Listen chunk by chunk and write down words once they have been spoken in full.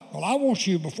Well, I want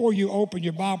you, before you open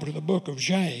your Bible to the book of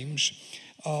James,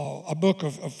 a book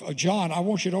of John, I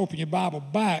want you to open your Bible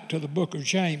back to the book of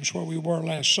James where we were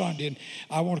last Sunday. And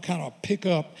I want to kind of pick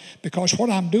up, because what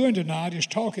I'm doing tonight is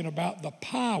talking about the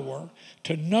power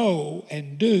to know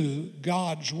and do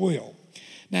God's will.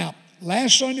 Now,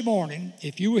 last Sunday morning,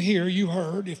 if you were here, you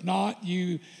heard. If not,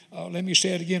 let me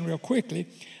say it again real quickly.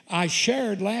 I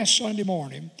shared last Sunday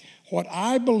morning what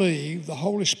I believe the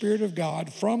Holy Spirit of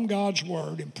God from God's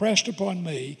Word impressed upon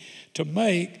me to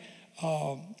make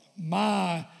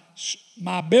my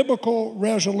biblical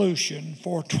resolution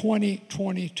for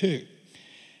 2022.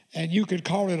 And you could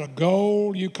call it a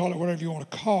goal, you call it whatever you want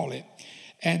to call it.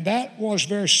 And that was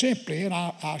very simply, and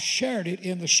I shared it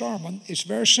in the sermon, it's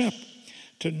very simple,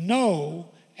 to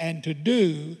know and to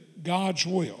do God's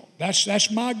will. That's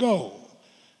my goal.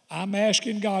 I'm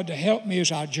asking God to help me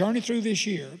as I journey through this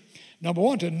year. Number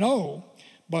one, to know,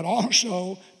 but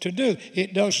also to do.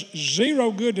 It does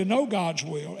zero good to know God's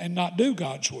will and not do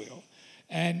God's will.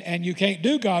 And you can't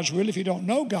do God's will if you don't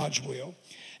know God's will.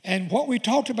 And what we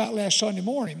talked about last Sunday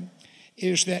morning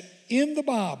is that in the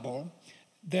Bible,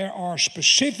 there are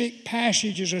specific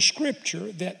passages of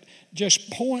Scripture that just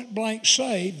point blank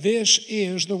say this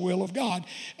is the will of God.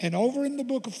 And over in the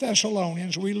book of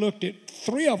Thessalonians, we looked at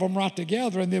 3 of them right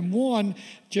together and then one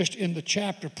just in the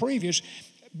chapter previous.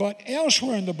 But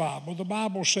elsewhere in the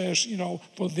Bible says,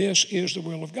 for this is the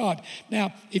will of God.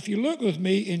 Now, if you look with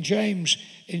me in James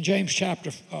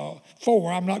chapter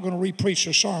 4, I'm not going to re-preach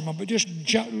the sermon, but just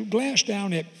glance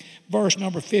down at verse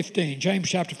number 15, James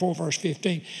chapter 4, verse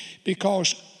 15,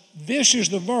 because this is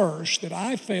the verse that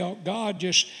I felt God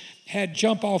just had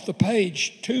jump off the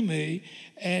page to me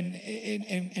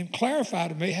and clarify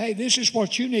to me, hey, this is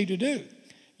what you need to do.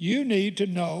 You need to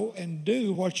know and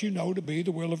do what you know to be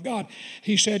the will of God.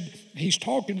 He said, he's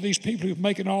talking to these people who are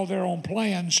making all their own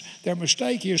plans. Their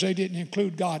mistake is they didn't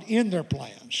include God in their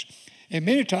plans. And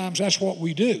many times that's what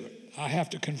we do, I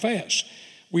have to confess.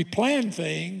 We plan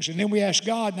things and then we ask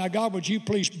God, now God, would you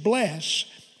please bless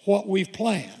what we've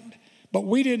planned? But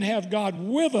we didn't have God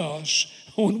with us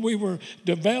when we were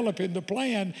developing the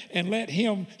plan and let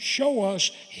Him show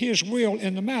us His will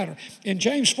in the matter. In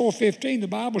James 4:15, the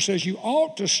Bible says, you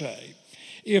ought to say,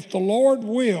 if the Lord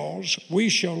wills, we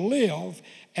shall live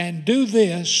and do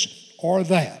this or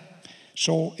that.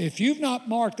 So if you've not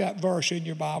marked that verse in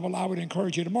your Bible, I would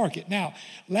encourage you to mark it. Now,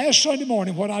 last Sunday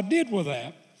morning, what I did with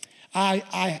that,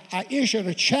 I issued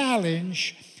a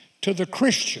challenge to the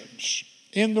Christians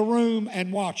in the room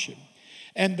and watching.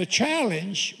 And the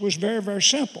challenge was very, very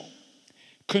simple.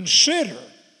 Consider,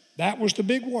 that was the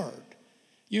big word.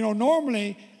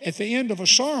 Normally at the end of a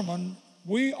sermon,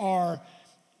 we are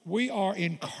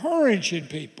encouraging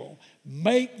people,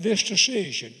 make this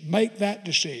decision, make that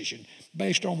decision,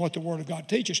 based on what the Word of God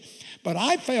teaches. But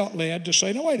I felt led to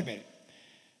say, no, wait a minute.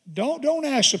 Don't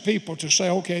ask the people to say,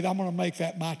 okay, I'm going to make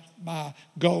that my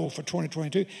goal for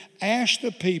 2022. Ask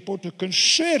the people to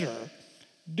consider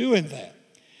doing that.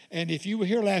 And if you were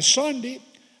here last Sunday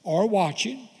or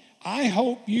watching, I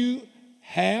hope you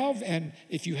have, and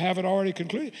if you haven't already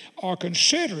concluded, are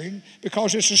considering,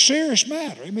 because it's a serious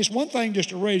matter. I mean, it's one thing just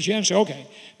to raise your hand and say, okay,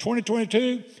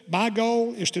 2022, my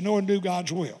goal is to know and do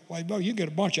God's will. Well, you get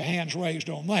a bunch of hands raised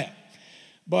on that.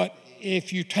 But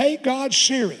if you take God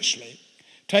seriously,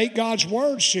 take God's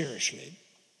Word seriously,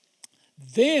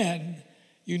 then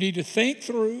you need to think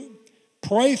through,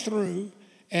 pray through,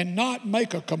 and not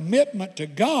make a commitment to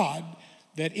God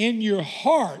that in your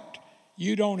heart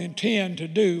you don't intend to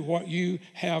do what you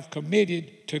have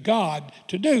committed to God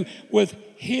to do, with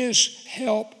His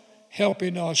help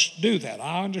helping us do that.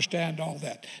 I understand all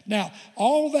that. Now,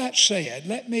 all that said,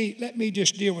 let me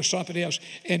just deal with something else.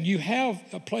 And you have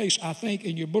a place, I think,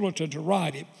 in your bulletin to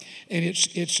write it, and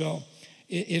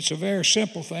it's a very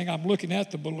simple thing. I'm looking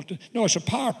at the bulletin. No, it's a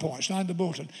PowerPoint. It's not in the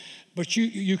bulletin. But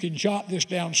you can jot this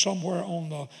down somewhere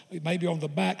maybe on the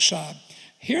back side.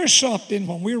 Here's something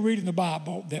when we're reading the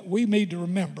Bible that we need to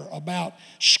remember about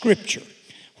Scripture.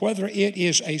 Whether it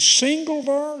is a single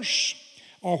verse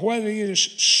or whether it is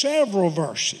several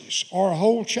verses or a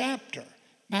whole chapter,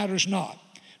 matters not.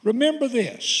 Remember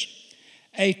this,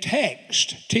 a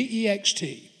text,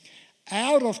 T-E-X-T,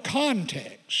 out of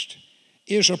context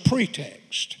is a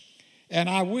pretext. And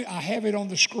I have it on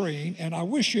the screen, and I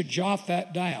wish you'd jot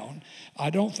that down. I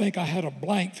don't think I had a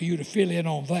blank for you to fill in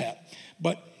on that.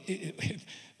 But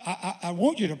I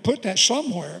want you to put that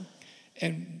somewhere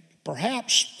and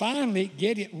perhaps finally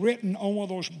get it written on one of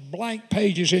those blank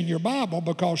pages in your Bible,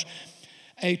 because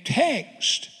a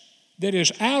text that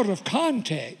is out of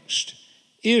context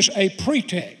is a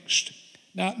pretext.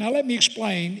 Now let me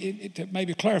explain to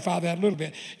maybe clarify that a little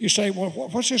bit. You say, well,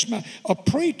 what's this? A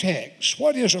pretext.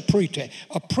 What is a pretext?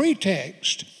 A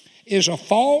pretext is a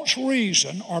false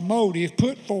reason or motive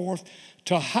put forth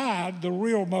to hide the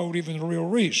real motive and the real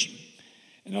reason.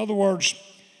 In other words,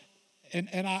 and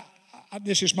I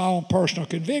this is my own personal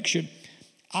conviction,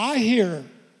 I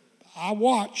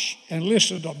watch and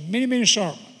listen to many, many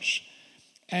sermons.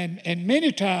 And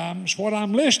many times what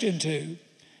I'm listening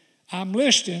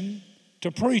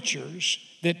to preachers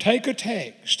that take a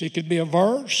text. It could be a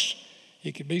verse,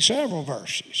 it could be several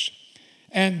verses.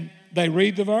 And they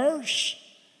read the verse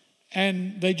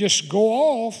and they just go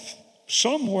off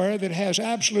somewhere that has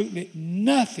absolutely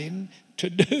nothing to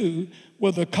do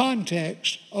with the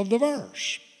context of the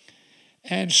verse.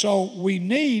 And so we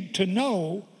need to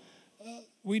know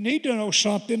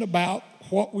something about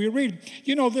what we read.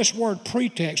 You know, this word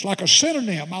pretext, like a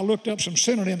synonym, I looked up some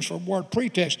synonyms for the word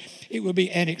pretext. It would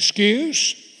be an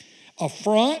excuse, a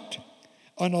front,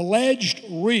 an alleged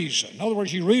reason. In other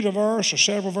words, you read a verse or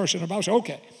several verses in the Bible, say,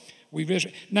 okay, we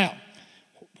visit. Now,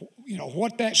 you know,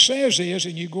 what that says is,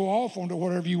 and you go off onto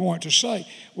whatever you want to say.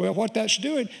 Well, what that's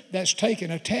doing, that's taking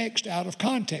a text out of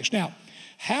context. Now,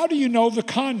 how do you know the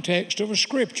context of a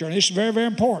scripture? And this is very, very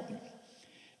important.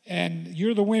 And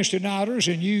you're the Wednesday nighters,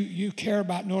 and you care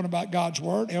about knowing about God's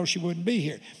Word, else you wouldn't be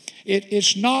here.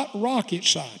 It's not rocket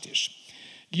science.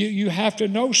 You have to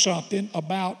know something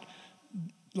about,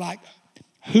 like,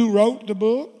 who wrote the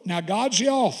book. Now, God's the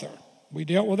author. We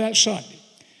dealt with that Sunday.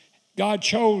 God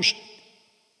chose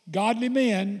godly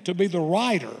men to be the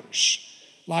writers,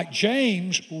 like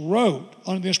James wrote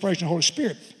under the inspiration of the Holy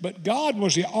Spirit. But God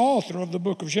was the author of the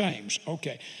book of James.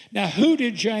 Okay. Now, who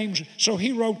did James? So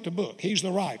he wrote the book. He's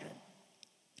the writer.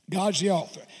 God's the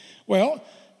author. Well,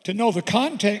 to know the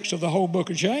context of the whole book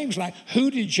of James, like, who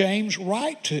did James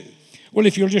write to? Well,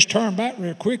 if you'll just turn back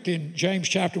real quick in James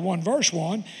chapter 1, verse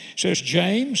 1, it says,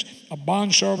 James, a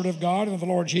bondservant of God and of the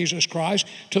Lord Jesus Christ,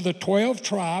 to the 12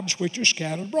 tribes which are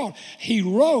scattered abroad. He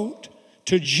wrote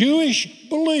to Jewish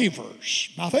believers.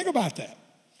 Now think about that.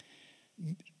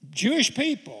 Jewish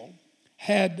people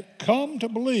had come to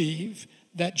believe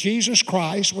that Jesus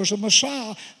Christ was a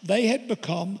Messiah. They had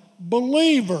become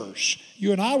believers.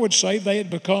 You and I would say they had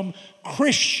become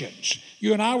Christians.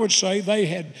 You and I would say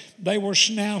they were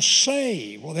now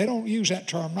saved. Well, they don't use that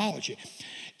terminology.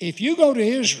 If you go to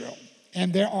Israel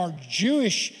and there are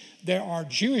Jewish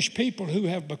people who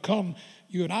have become,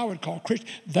 you and I would call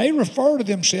Christians, they refer to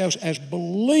themselves as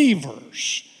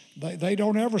believers. They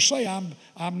don't ever say,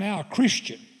 I'm now a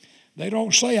Christian. They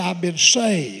don't say, I've been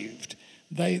saved.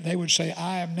 They would say,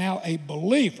 I am now a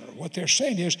believer. What they're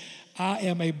saying is, I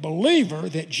am a believer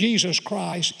that Jesus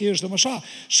Christ is the Messiah.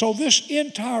 So this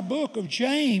entire book of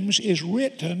James is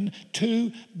written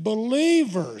to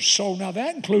believers. So now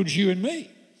that includes you and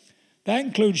me. That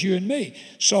includes you and me.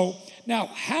 So now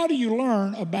how do you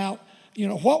learn about,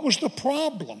 what was the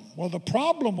problem? Well, the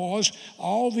problem was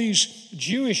all these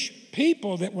Jewish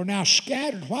people that were now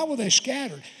scattered. Why were they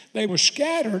scattered? They were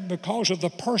scattered because of the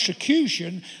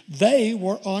persecution they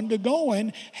were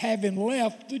undergoing, having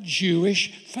left the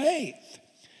Jewish faith.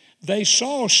 They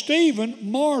saw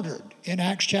Stephen martyred in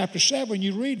Acts chapter 7.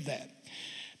 You read that.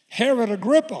 Herod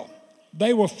Agrippa,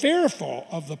 they were fearful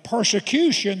of the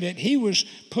persecution that he was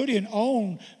putting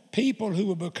on people who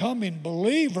were becoming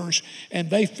believers, and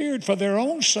they feared for their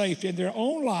own safety and their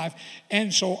own life.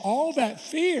 And so all that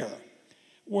fear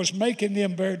was making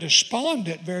them very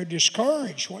despondent, very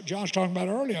discouraged. What John's talking about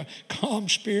earlier, calm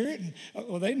spirit. And,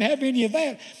 well, they didn't have any of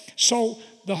that. So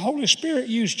the Holy Spirit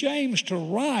used James to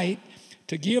write,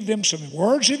 to give them some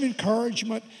words of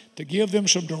encouragement, to give them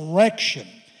some direction.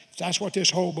 That's what this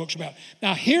whole book's about.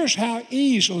 Now, here's how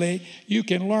easily you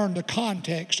can learn the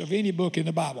context of any book in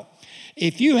the Bible.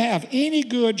 If you have any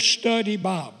good study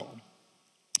Bible,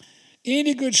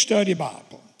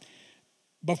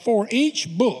 before each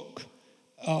book,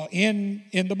 in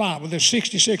the Bible, there's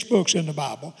 66 books in the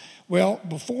Bible. Well,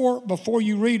 before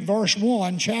you read verse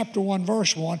 1, chapter 1,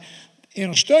 verse 1,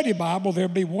 in a study Bible, there'll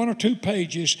be 1 or 2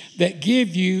 pages that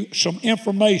give you some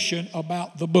information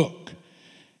about the book.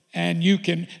 And you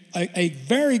can, a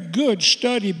very good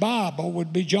study Bible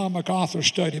would be John MacArthur's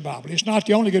study Bible. It's not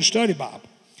the only good study Bible.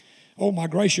 Oh, my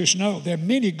gracious, no. There are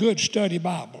many good study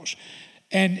Bibles.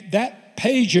 And that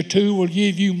page or 2 will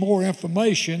give you more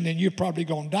information than you're probably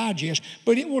going to digest,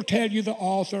 but it will tell you the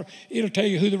author, it'll tell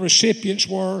you who the recipients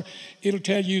were, it'll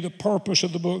tell you the purpose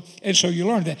of the book, and so you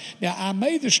learn that. Now, I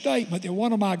made the statement that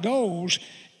one of my goals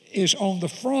is on the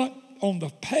front, on the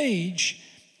page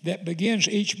that begins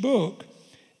each book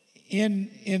in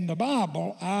the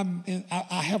Bible,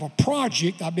 I have a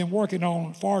project I've been working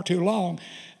on far too long.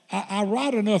 I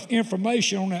write enough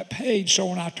information on that page so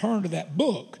when I turn to that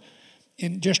book,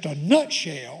 in just a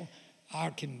nutshell, I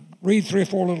can read 3 or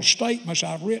 4 little statements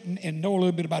I've written and know a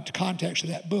little bit about the context of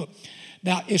that book.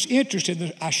 Now, it's interesting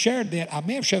that I shared that. I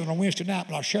may have shared it on Wednesday night,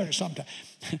 but I shared it sometime.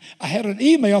 I had an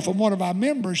email from one of our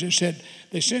members that said,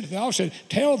 they sent it to the office, said,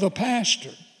 tell the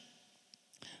pastor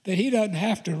that he doesn't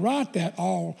have to write that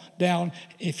all down.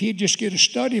 If he'd just get a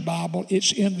study Bible,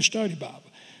 it's in the study Bible.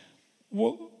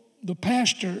 Well, the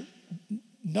pastor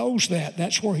knows that.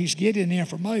 That's where he's getting the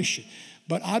information.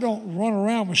 But I don't run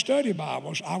around with study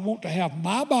Bibles. I want to have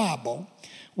my Bible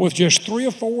with just 3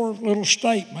 or 4 little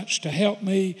statements to help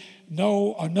me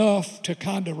know enough to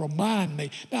kind of remind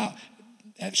me. Now,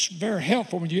 that's very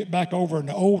helpful when you get back over in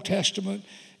the Old Testament,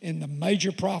 in the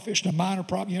major prophets, the minor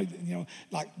prophets,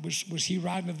 like was he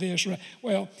writing of this?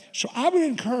 Well, so I would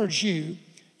encourage you,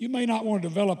 you may not want to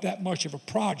develop that much of a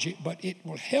project, but it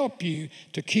will help you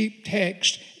to keep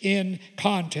text in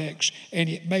context, and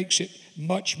it makes it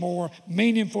much more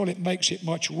meaningful. It makes it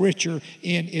much richer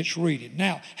in its reading.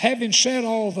 Now, having said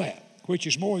all that, which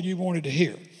is more than you wanted to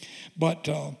hear, but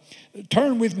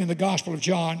turn with me in the Gospel of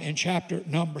John in chapter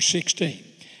number 16.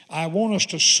 I want us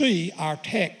to see our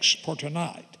text for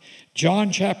tonight.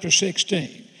 John chapter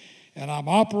 16. And I'm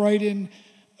operating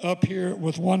up here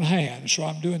with one hand, so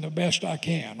I'm doing the best I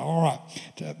can. All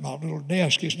right. My little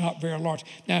desk is not very large.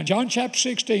 Now, John chapter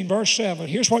 16, verse 7,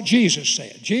 here's what Jesus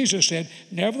said. Jesus said,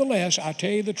 nevertheless, I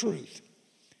tell you the truth.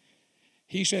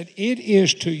 He said, it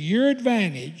is to your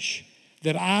advantage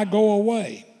that I go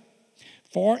away.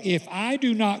 For if I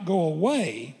do not go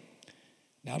away,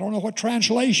 now I don't know what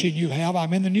translation you have.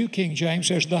 I'm in the New King James.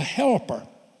 Says the helper.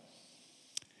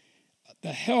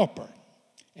 The helper.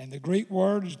 And the Greek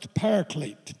word is the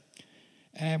paraclete.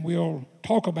 And we'll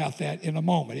talk about that in a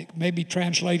moment. It may be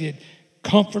translated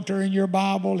comforter in your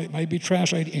Bible. It may be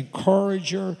translated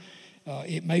encourager.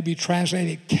 It may be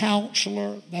translated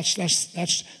counselor.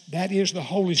 That is the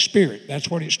Holy Spirit. That's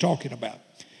what it's talking about.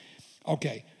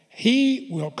 Okay. He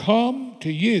will come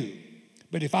to you,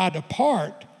 but if I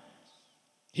depart,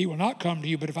 he will not come to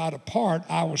you, but if I depart,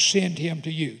 I will send him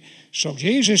to you. So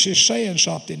Jesus is saying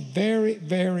something very,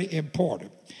 very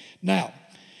important. Now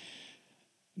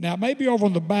maybe over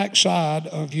on the back side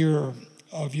of your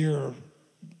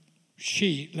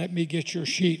sheet, let me get your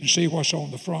sheet and see what's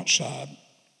on the front side.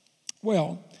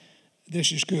 Well,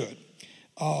 this is good.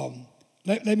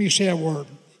 Let me say a word.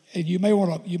 And you may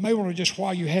want to just,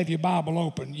 while you have your Bible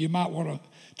open, you might want to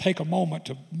take a moment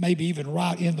to maybe even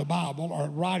write in the Bible or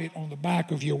write it on the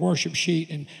back of your worship sheet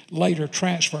and later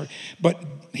transfer. But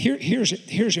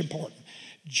here's important.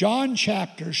 John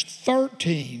chapters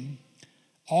 13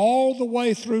 all the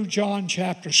way through John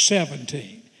chapter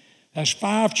 17. That's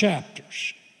 5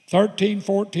 chapters. 13,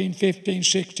 14, 15,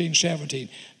 16, 17.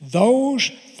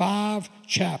 Those 5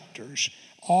 chapters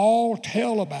all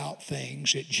tell about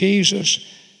things that Jesus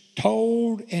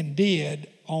told and did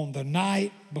on the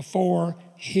night before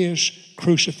his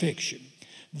crucifixion.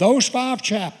 Those 5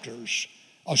 chapters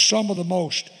are some of the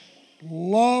most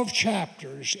loved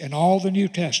chapters in all the New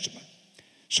Testament.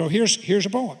 So here's a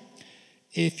point.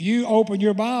 If you open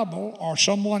your Bible or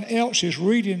someone else is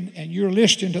reading and you're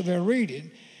listening to their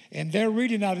reading, and they're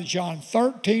reading out of John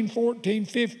 13, 14,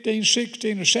 15,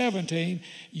 16, or 17,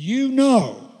 you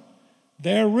know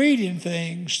they're reading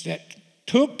things that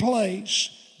took place,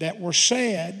 that were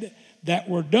said, that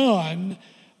were done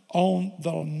on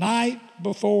the night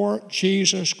before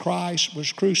Jesus Christ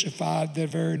was crucified the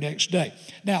very next day.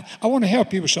 Now, I want to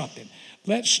help you with something.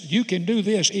 You can do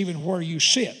this even where you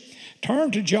sit.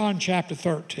 Turn to John chapter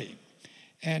 13.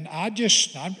 And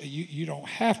you don't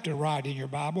have to write in your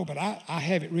Bible, but I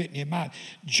have it written in mine.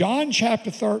 John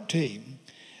chapter 13,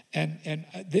 and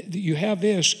you have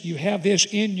this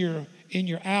in your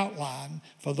outline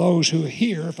for those who are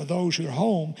here. For those who are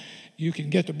home, you can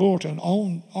get the bulletin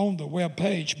on the web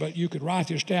page, but you could write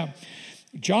this down.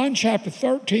 John chapter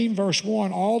 13, verse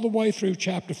 1, all the way through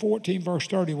chapter 14, verse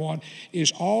 31,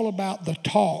 is all about the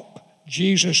talk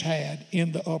Jesus had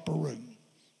in the upper room.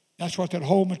 That's what that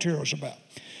whole material is about.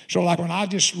 So like when I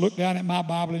just look down at my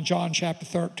Bible in John chapter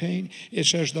 13, it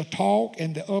says the talk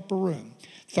in the upper room,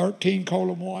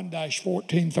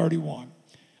 13:1-1431.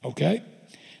 Okay?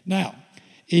 Now,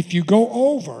 if you go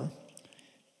over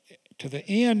to the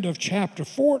end of chapter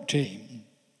 14,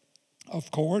 of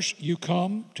course, you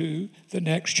come to the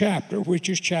next chapter, which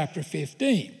is chapter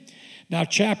 15. Now,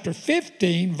 chapter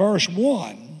 15, verse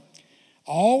 1,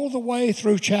 all the way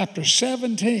through chapter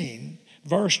 17,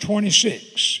 verse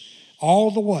 26,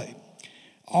 all the way.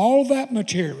 All that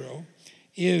material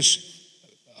is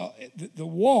the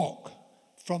walk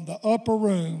from the upper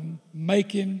room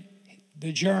making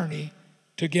the journey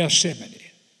to Gethsemane.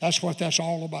 That's what that's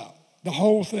all about, the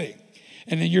whole thing.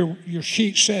 And then your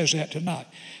sheet says that tonight.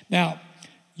 Now,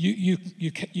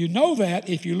 you know that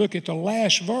if you look at the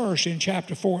last verse in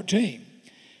chapter 14.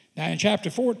 Now, in chapter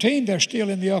 14, they're still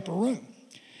in the upper room.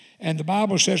 And the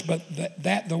Bible says, but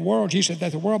that the world, Jesus said,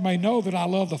 that the world may know that I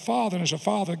love the Father, and as the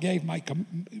Father gave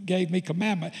me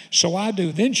commandment, so I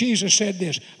do. Then Jesus said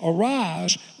this,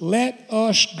 arise, let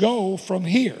us go from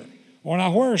here. Well,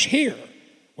 now where's here?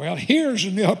 Well, here's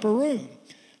in the upper room.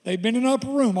 They've been in the upper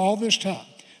room all this time.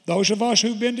 Those of us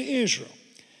who've been to Israel,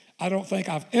 I don't think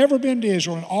I've ever been to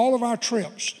Israel in all of our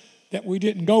trips that we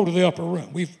didn't go to the upper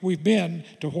room. We've been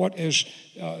to what is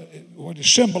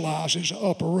symbolized as the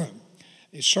upper room.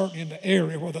 It's certainly in the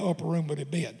area where the upper room would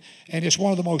have been. And it's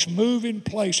one of the most moving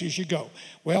places you go.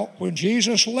 Well, when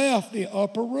Jesus left the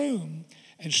upper room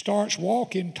and starts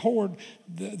walking toward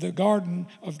the Garden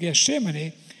of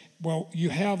Gethsemane, well, you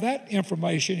have that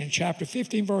information in chapter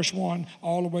 15, verse 1,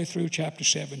 all the way through chapter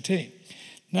 17.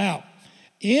 Now,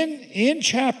 in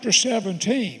chapter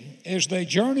 17, as they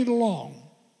journeyed along,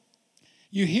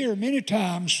 you hear many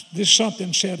times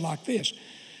something said like this,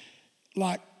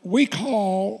 like we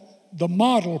call the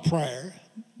model prayer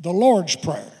the Lord's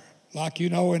Prayer. Like,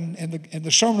 in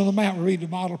the Sermon on the Mount, we read the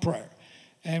model prayer.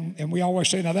 And we always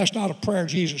say, now that's not a prayer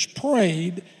Jesus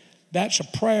prayed. That's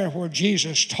a prayer where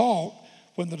Jesus taught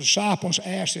when the disciples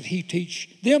asked that he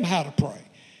teach them how to pray.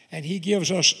 And he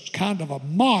gives us kind of a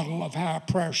model of how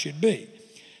a prayer should be.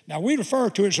 Now, we refer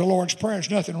to it as the Lord's Prayer. There's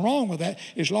nothing wrong with that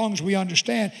as long as we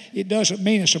understand it doesn't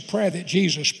mean it's a prayer that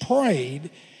Jesus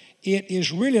prayed. It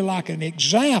is really like an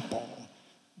example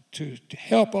to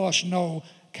help us know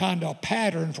kind of a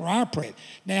pattern for our prayer.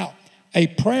 Now, a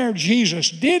prayer Jesus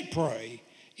did pray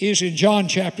is in John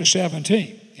chapter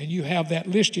 17. And you have that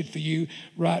listed for you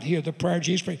right here, the prayer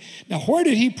Jesus prayed. Now, where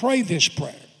did he pray this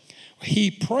prayer? He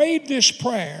prayed this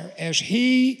prayer as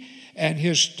he and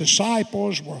his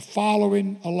disciples were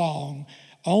following along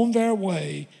on their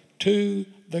way to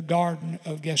the Garden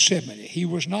of Gethsemane. He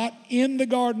was not in the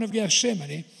Garden of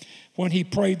Gethsemane when he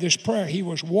prayed this prayer. He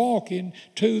was walking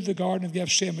to the Garden of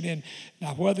Gethsemane. And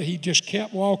now, whether he just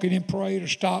kept walking and prayed or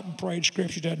stopped and prayed,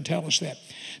 Scripture doesn't tell us that.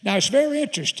 Now, it's very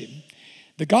interesting.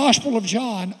 The Gospel of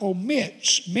John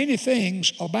omits many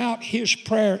things about his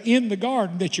prayer in the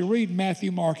garden that you read in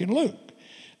Matthew, Mark, and Luke.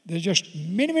 There's just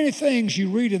many, many things you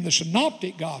read in the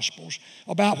Synoptic Gospels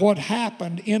about what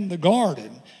happened in the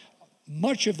garden.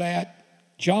 Much of that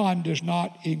John does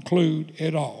not include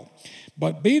at all.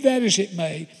 But be that as it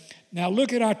may, now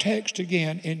look at our text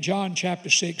again in John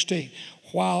chapter 16.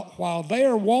 While they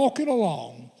are walking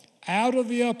along out of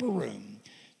the upper room,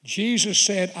 Jesus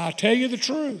said, I tell you the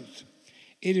truth.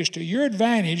 It is to your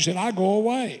advantage that I go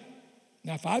away.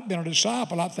 Now, if I'd been a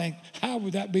disciple, I'd think, how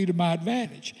would that be to my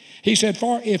advantage? He said,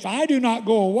 for if I do not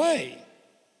go away,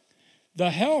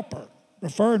 the Helper,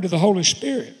 referring to the Holy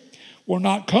Spirit, will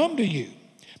not come to you.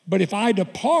 But if I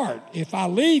depart, if I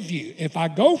leave you, if I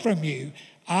go from you,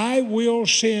 I will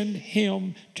send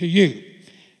him to you.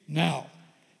 Now,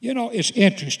 it's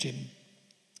interesting.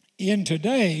 In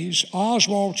today's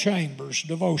Oswald Chambers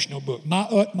devotional book, My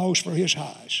Utmost for His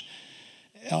Highs,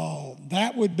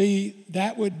 that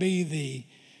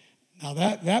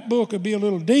book would be a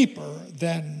little deeper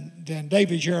than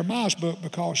David Jeremiah's book,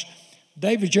 because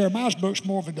David Jeremiah's book's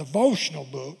more of a devotional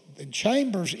book, and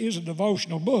Chambers is a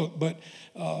devotional book, but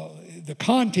the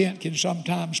content can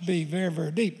sometimes be very,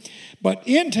 very deep. But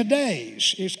in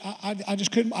today's,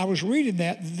 I was reading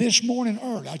that this morning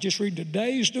early. I just read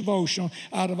today's devotional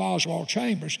out of Oswald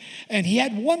Chambers, and he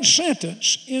had one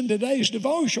sentence in today's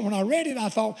devotion. When I read it, I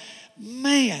thought,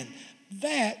 man,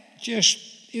 that just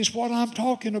is what I'm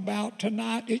talking about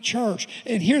tonight at church.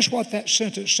 And here's what that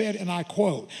sentence said, and I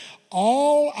quote,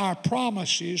 all our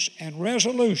promises and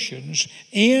resolutions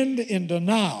end in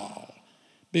denial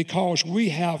because we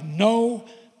have no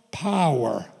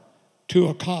power to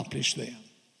accomplish them.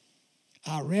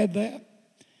 I read that.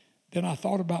 Then I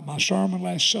thought about my sermon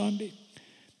last Sunday,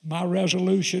 my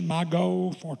resolution, my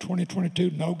goal for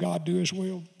 2022, know God, do His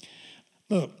will.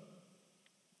 Look,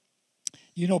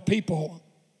 people,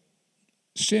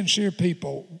 sincere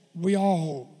people, we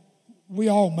all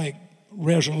make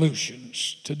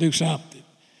resolutions to do something.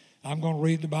 I'm going to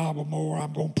read the Bible more.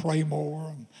 I'm going to pray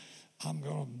more. I'm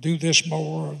going to do this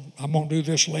more. I'm going to do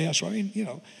this less. I mean,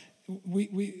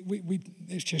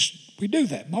 it's just, we do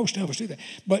that. Most of us do that.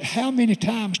 But how many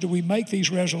times do we make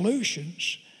these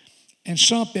resolutions and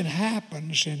something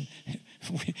happens and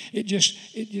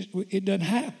it doesn't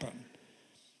happen?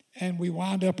 And we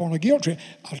wind up on a guilt trip.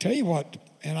 I'll tell you what,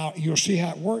 and you'll see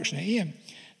how it works in the end.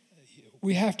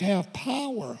 We have to have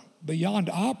power beyond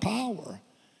our power.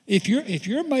 If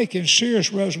you're making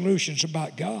serious resolutions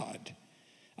about God,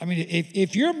 I mean,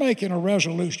 if you're making a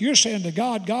resolution, you're saying to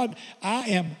God, God,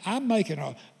 I'm making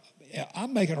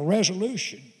a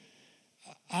resolution.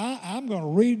 I'm going to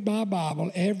read my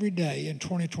Bible every day in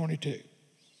 2022.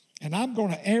 And I'm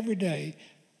going to, every day,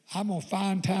 I'm going to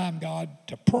find time, God,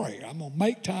 to pray. I'm going to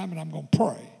make time and I'm going to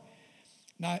pray.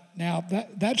 Now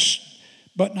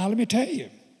but now let me tell you,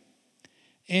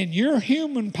 in your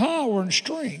human power and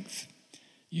strength,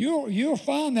 you'll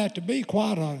find that to be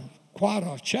quite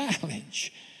a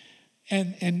challenge.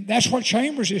 And that's what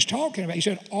Chambers is talking about. He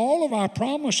said all of our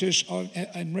promises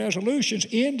and resolutions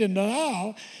end in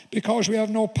denial because we have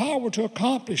no power to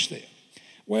accomplish them.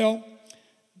 Well,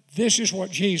 this is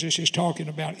what Jesus is talking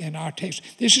about in our text.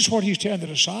 This is what he's telling the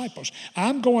disciples.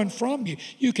 I'm going from you.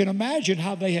 You can imagine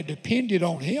how they had depended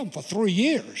on him for 3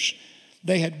 years.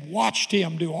 They had watched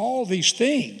him do all these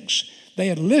things. They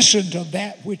had listened to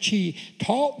that which he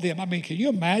taught them. I mean, can you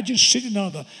imagine sitting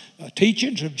on the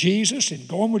teachings of Jesus and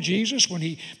going with Jesus when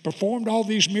he performed all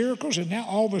these miracles, and now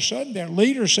all of a sudden their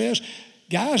leader says,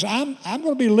 guys, I'm going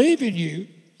to be leaving you,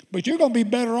 but you're going to be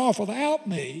better off without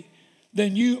me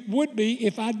than you would be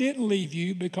if I didn't leave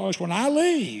you, because when I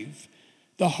leave,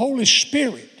 the Holy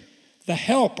Spirit, the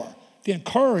helper, the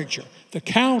encourager, the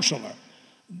counselor,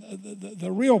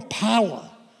 the real power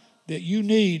that you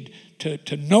need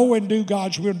to know and do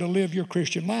God's will and to live your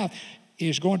Christian life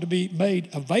is going to be made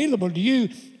available to you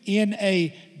in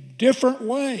a different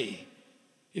way.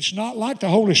 It's not like the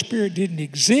Holy Spirit didn't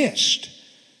exist.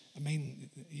 I mean,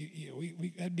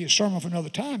 that'd be a sermon for another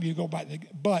time. You go back,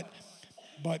 but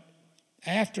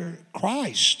after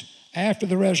Christ, after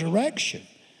the resurrection,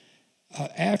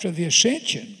 after the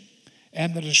ascension,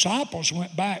 and the disciples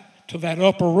went back to that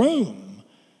upper room,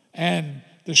 and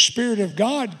the Spirit of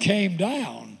God came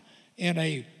down in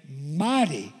a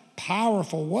mighty,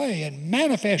 powerful way and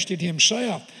manifested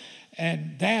himself.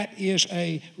 And that is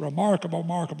a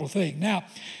remarkable thing. Now,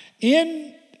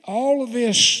 in all of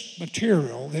this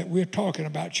material that we're talking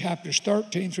about, chapters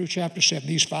 13 through chapter 7,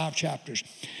 these 5 chapters,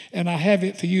 and I have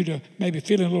it for you to maybe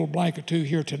fill in a little blank or two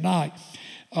here tonight,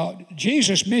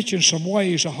 Jesus mentioned some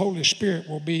ways the Holy Spirit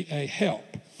will be a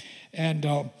help. And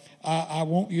I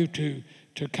want you to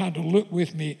kind of look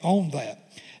with me on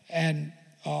that. And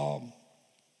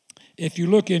if you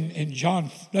look in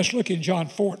John, let's look in John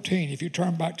 14. If you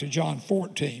turn back to John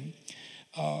 14,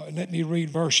 let me read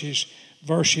verses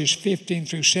 15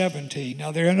 through 17.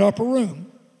 Now they're in the upper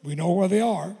room. We know where they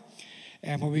are.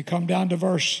 And when we come down to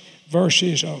verses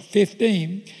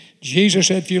 15, Jesus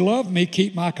said, if you love me,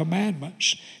 keep my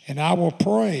commandments, and I will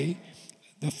pray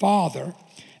the Father,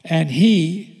 and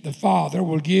he, the Father,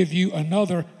 will give you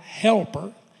another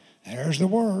helper. There's the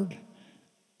word.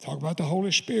 Talk about the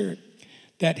Holy Spirit.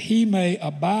 That he may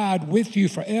abide with you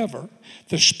forever.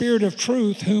 The Spirit of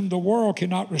truth, whom the world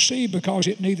cannot receive because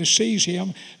it neither sees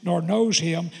him nor knows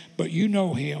him, but you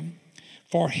know him.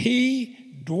 For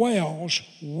he dwells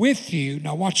with you,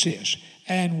 now watch this,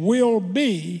 and will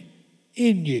be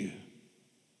in you.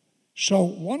 So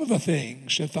one of the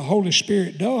things that the Holy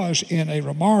Spirit does in a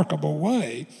remarkable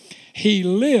way, he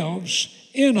lives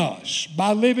in us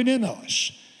by living in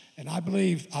us. And I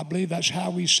believe that's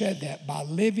how we said that, by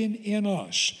living in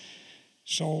us.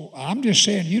 So I'm just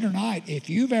saying to you tonight, if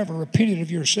you've ever repented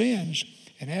of your sins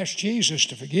and asked Jesus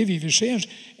to forgive you of your sins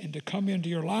and to come into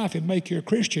your life and make you a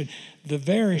Christian, the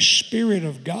very Spirit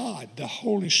of God, the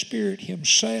Holy Spirit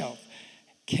himself,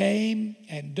 came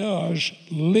and does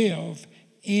live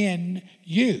in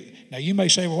you. Now you may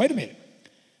say, well, wait a minute.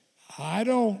 I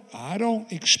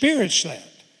don't experience that.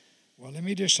 Well, let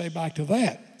me just say back to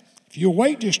that. If you'll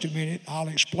wait just a minute, I'll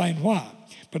explain why.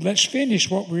 But let's finish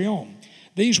what we're on.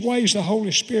 These ways the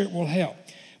Holy Spirit will help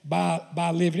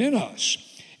by living in us.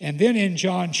 And then in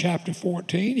John chapter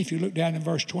 14, if you look down in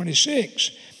verse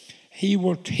 26, he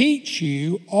will teach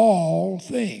you all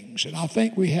things. And I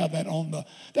think we have that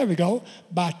there we go,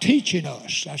 by teaching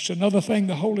us. That's another thing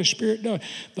the Holy Spirit does.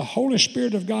 The Holy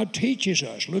Spirit of God teaches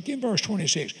us. Look in verse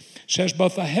 26. It says,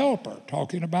 but the Helper,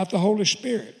 talking about the Holy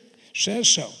Spirit, says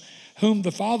so, whom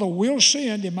the Father will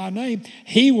send in my name,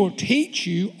 he will teach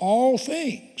you all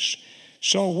things.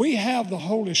 So we have the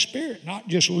Holy Spirit not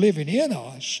just living in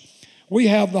us, we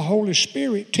have the Holy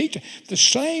Spirit teaching. The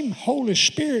same Holy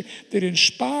Spirit that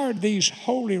inspired these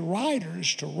holy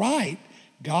writers to write,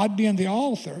 God being the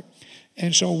author.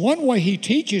 And so one way he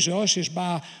teaches us is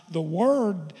by the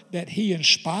word that he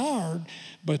inspired,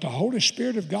 but the Holy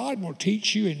Spirit of God will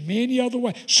teach you in many other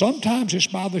ways. Sometimes it's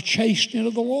by the chastening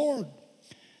of the Lord.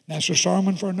 That's a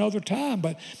sermon for another time,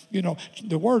 but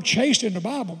the word chaste in the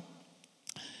Bible,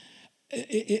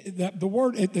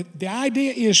 the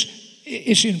idea is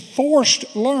it's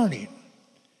enforced learning.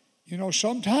 You know,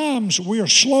 sometimes we are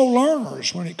slow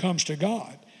learners when it comes to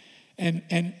God. And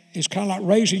it's kind of like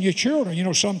raising your children. You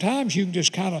know, sometimes you can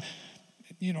just kind of,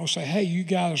 you know, say, hey, you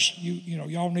guys,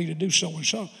 y'all need to do so and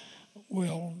so.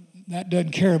 Well, that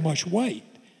doesn't carry much weight.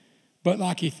 But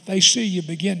like if they see you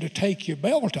begin to take your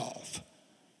belt off,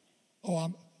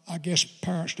 I guess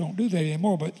parents don't do that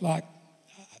anymore, but like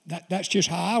that's just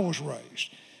how I was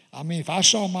raised. I mean, if I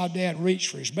saw my dad reach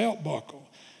for his belt buckle,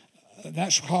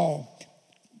 that's called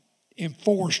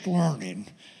enforced learning.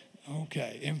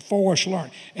 Okay, enforced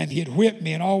learning. And he'd whip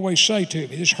me and always say to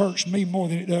me, this hurts me more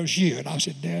than it does you. And I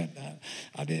said, Dad,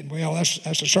 I didn't. Well, that's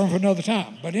a sermon for another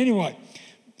time. But anyway,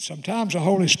 sometimes the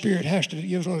Holy Spirit has to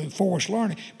give us a little enforced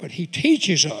learning, but he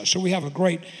teaches us. So we have a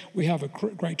great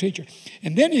teacher.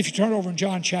 And then if you turn over in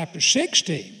John chapter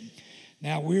 16,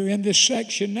 now we're in this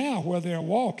section now where they're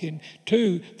walking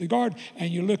to the garden.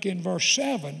 And you look in verse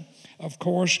 7, of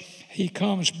course, he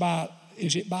comes by.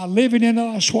 Is it by living in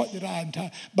us? What did I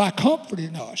entitle? By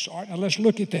comforting us. All right, now let's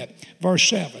look at that. Verse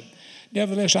 7.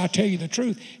 Nevertheless, I tell you the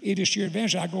truth. It is to your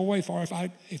advantage I go away, for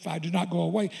if I do not go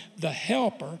away, the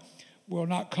helper will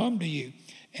not come to you.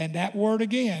 And that word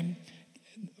again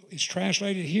is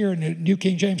translated here in the New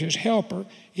King James as helper.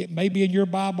 It may be in your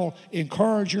Bible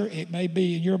encourager. It may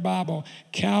be in your Bible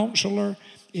counselor.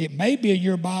 It may be in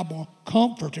your Bible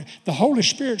comforter. The Holy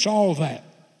Spirit's all that.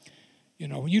 You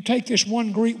know, when you take this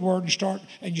one Greek word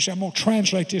and you say, I'm going to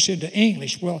translate this into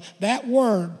English. Well, that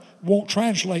word won't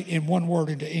translate in one word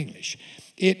into English.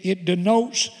 It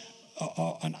denotes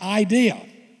an idea.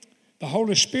 The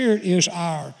Holy Spirit is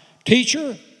our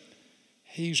teacher.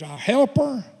 He's our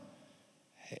helper.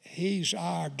 He's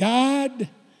our guide.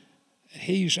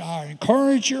 He's our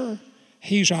encourager.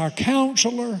 He's our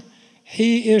counselor.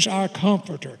 He is our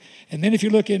comforter. And then if you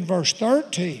look in verse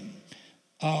 13,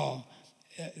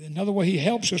 another way he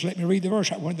helps us, let me read the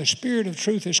verse. When the Spirit of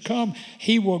truth has come,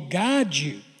 he will guide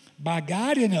you by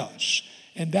guiding us.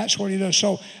 And that's what he does.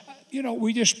 So, you know,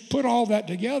 we just put all that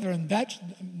together, and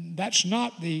that's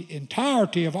not the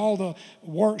entirety of all the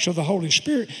works of the Holy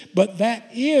Spirit, but that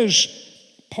is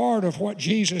part of what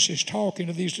Jesus is talking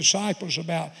to these disciples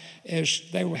about as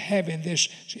they were having this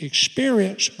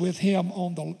experience with him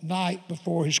on the night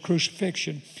before his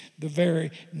crucifixion the very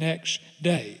next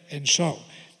day. And so,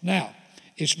 now,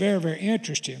 it's very, very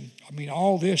interesting. I mean,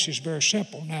 all this is very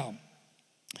simple. Now,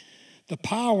 the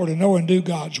power to know and do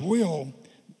God's will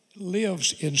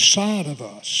lives inside of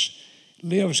us,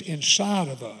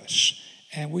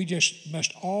 and we just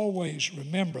must always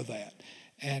remember that.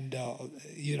 And,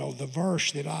 you know, the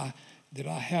verse that I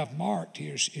have marked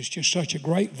here is just such a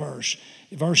great verse.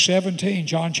 Verse 17,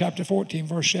 John chapter 14,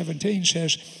 verse 17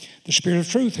 says, the Spirit of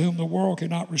truth whom the world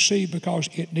cannot receive because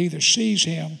it neither sees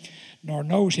him nor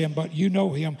knows him, but you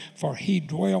know him, for he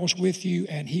dwells with you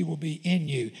and he will be in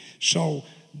you. So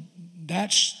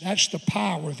that's the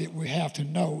power that we have to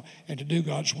know and to do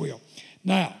God's will.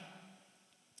 Now,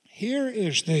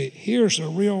 here's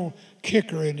the real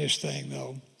kicker in this thing,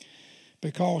 though,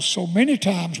 because so many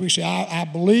times we say, I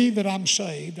believe that I'm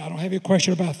saved. I don't have any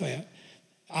question about that.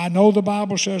 I know the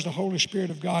Bible says the Holy Spirit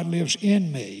of God lives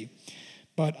in me,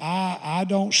 but I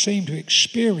don't seem to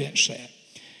experience that.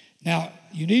 Now,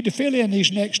 you need to fill in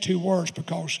these next two words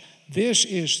because this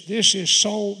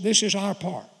is our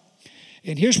part.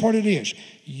 And here's what it is.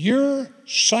 Your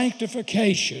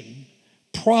sanctification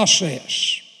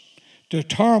process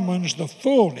determines the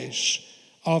fullness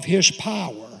of his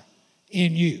power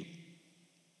in you.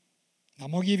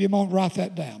 I'm going to give you a moment to write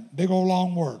that down. Big old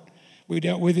long word. We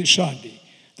dealt with it Sunday.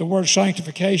 The word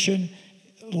sanctification,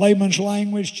 layman's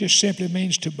language, just simply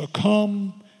means to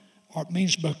become, or it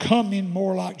means becoming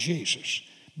more like Jesus.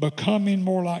 Becoming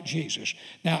more like Jesus.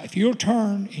 Now, if you'll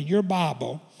turn in your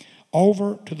Bible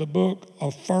over to the book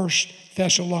of 1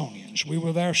 Thessalonians. We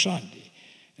were there Sunday.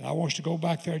 And I want us to go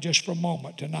back there just for a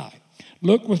moment tonight.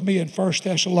 Look with me in 1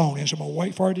 Thessalonians. I'm going to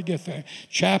wait for it to get there.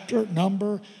 Chapter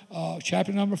number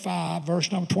 5,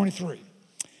 verse number 23.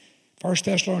 1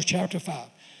 Thessalonians chapter 5.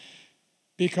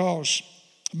 Because,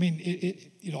 I mean,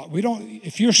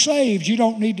 if you're saved, you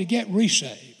don't need to get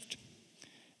resaved.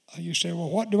 You say, well,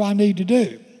 what do I need to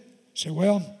do? I say,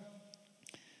 well,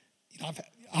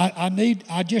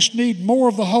 I just need more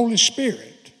of the Holy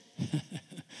Spirit.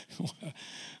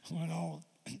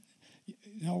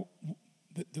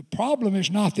 The problem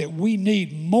is not that we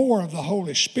need more of the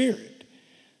Holy Spirit.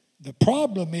 The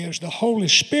problem is the Holy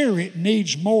Spirit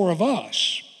needs more of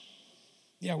us.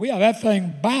 Yeah, we have that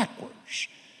thing backwards.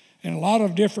 And a lot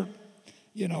of different,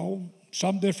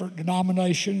 some different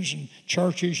denominations and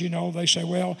churches, they say,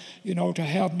 well, to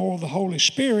have more of the Holy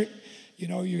Spirit,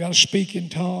 you got to speak in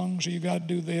tongues, or you got to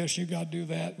do this, you got to do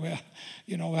that. Well,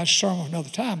 that's a sermon another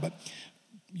time. But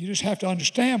you just have to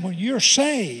understand, when you're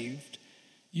saved,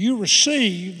 you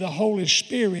receive the Holy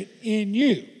Spirit in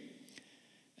you.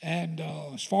 And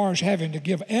as far as having to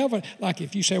give evidence, like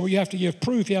if you say, well, you have to give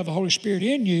proof you have the Holy Spirit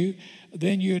in you,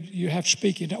 then you have to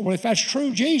speak in tongues. Well, if that's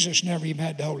true, Jesus never even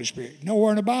had the Holy Spirit.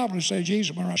 Nowhere in the Bible does it say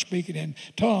Jesus, we're not speaking in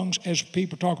tongues, as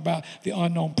people talk about the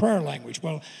unknown prayer language.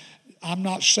 Well, I'm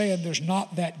not saying there's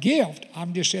not that gift.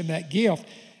 I'm just saying that gift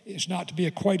is not to be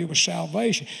equated with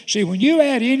salvation. See, when you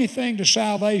add anything to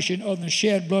salvation other than the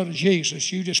shed blood of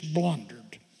Jesus, you just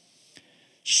blundered.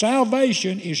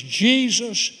 Salvation is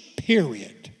Jesus,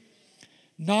 period.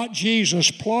 Not Jesus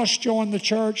plus join the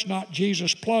church, not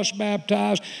Jesus plus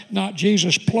baptize, not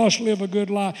Jesus plus live a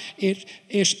good life.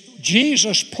 It's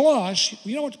Jesus plus.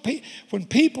 When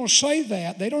people say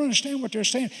that, they don't understand what they're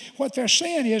saying. What they're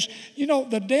saying is,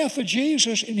 the death of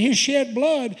Jesus and his shed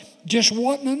blood just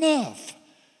wasn't enough.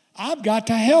 I've got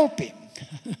to help him.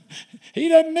 He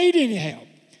doesn't need any help.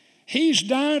 He's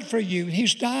died for you.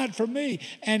 He's died for me.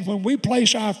 And when we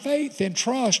place our faith and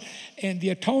trust in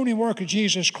the atoning work of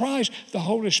Jesus Christ, the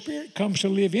Holy Spirit comes to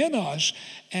live in us.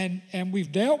 And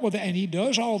we've dealt with it. And he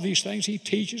does all these things. He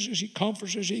teaches us. He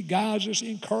comforts us. He guides us.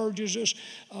 He encourages us.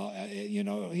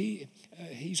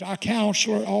 He's our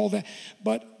counselor, all that.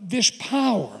 But this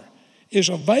power is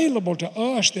available to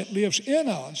us that lives in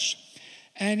us.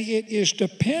 And it is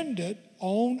dependent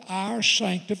on our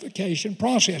sanctification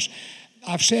process.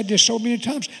 I've said this so many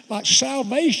times, like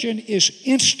salvation is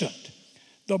instant.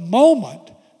 The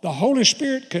moment the Holy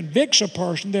Spirit convicts a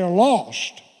person, they're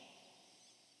lost.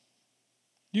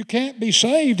 You can't be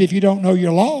saved if you don't know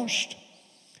you're lost.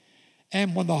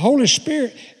 And when the Holy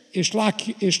Spirit, it's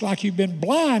like you've been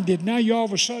blinded, now you all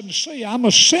of a sudden see, I'm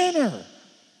a sinner.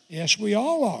 Yes, we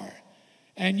all are.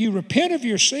 And you repent of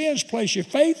your sins, place your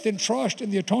faith and trust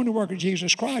in the atoning work of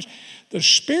Jesus Christ, the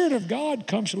Spirit of God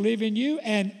comes to live in you,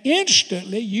 and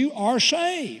instantly you are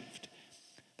saved.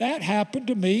 That happened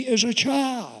to me as a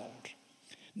child.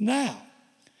 Now,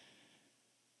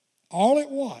 all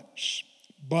at once.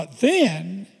 But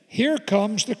then, here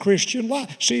comes the Christian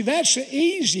life. See, that's the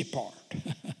easy part.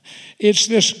 It's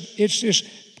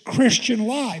this Christian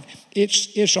life.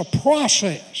 It's a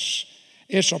process.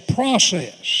 It's a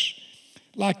process.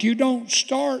 Like you don't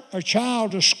start a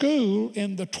child to school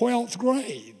in the 12th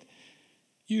grade.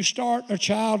 You start a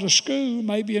child to school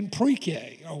maybe in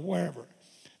pre-K or wherever,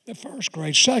 the first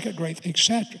grade, second grade,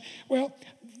 etc. Well,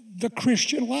 the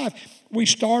Christian life, we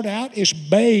start out as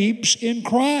babes in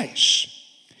Christ.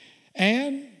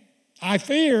 And I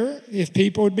fear, if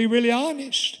people would be really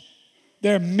honest,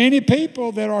 there are many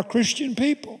people that are Christian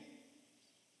people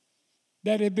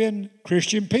that have been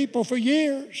Christian people for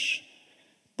years,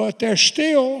 but they're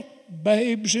still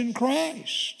babes in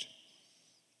Christ.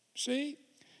 See?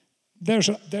 There's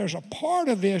a part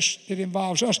of this that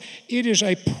involves us. It is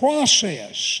a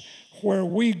process where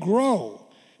we grow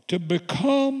to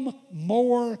become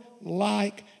more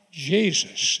like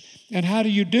Jesus. And how do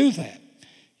you do that?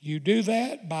 You do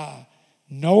that by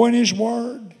knowing His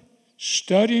Word,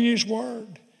 studying His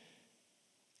Word,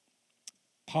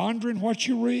 pondering what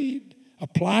you read,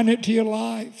 applying it to your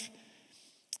life,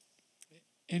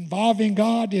 involving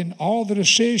God in all the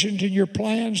decisions and your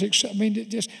plans.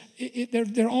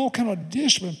 They're all kind of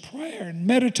discipline, prayer and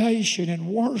meditation and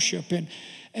worship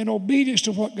and obedience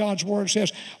to what God's Word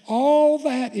says. All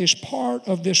that is part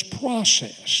of this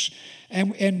process.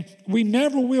 And we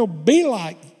never will be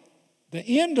like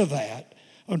the end of that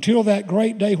until that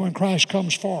great day when Christ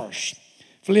comes for us.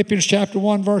 Philippians chapter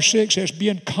 1 verse 6 says,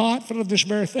 being confident of this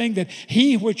very thing, that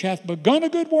He which hath begun a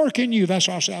good work in you, that's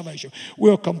our salvation,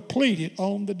 will complete it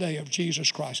on the day of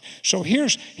Jesus Christ. So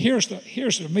here's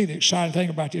to me the exciting thing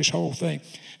about this whole thing.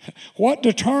 What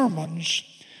determines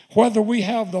whether we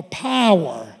have the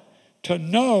power to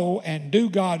know and do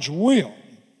God's will?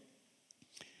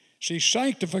 See,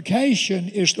 sanctification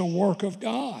is the work of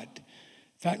God.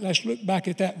 In fact, let's look back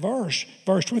at that verse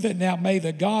with it. Now may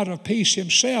the God of peace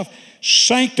Himself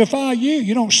sanctify you.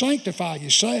 You don't sanctify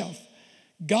yourself.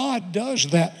 God does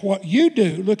that. What you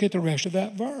do, look at the rest of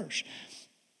that verse.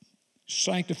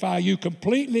 Sanctify you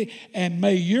completely, and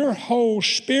may your whole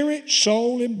spirit,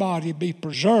 soul, and body be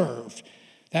preserved.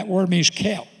 That word means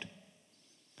kept.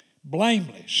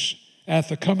 Blameless at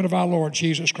the coming of our Lord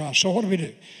Jesus Christ. So what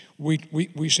do?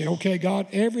 We say, okay, God,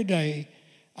 every day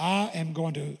I am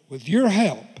going to, with your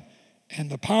help and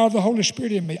the power of the Holy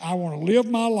Spirit in me, I want to live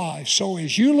my life so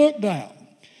as you look down,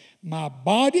 my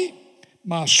body,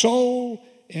 my soul,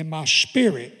 and my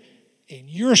spirit in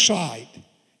your sight,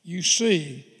 you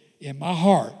see in my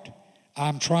heart,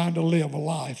 I'm trying to live a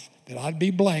life that I'd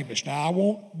be blameless. Now, I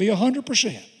won't be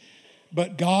 100%,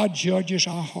 but God judges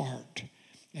our heart,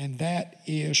 and that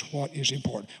is what is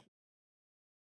important.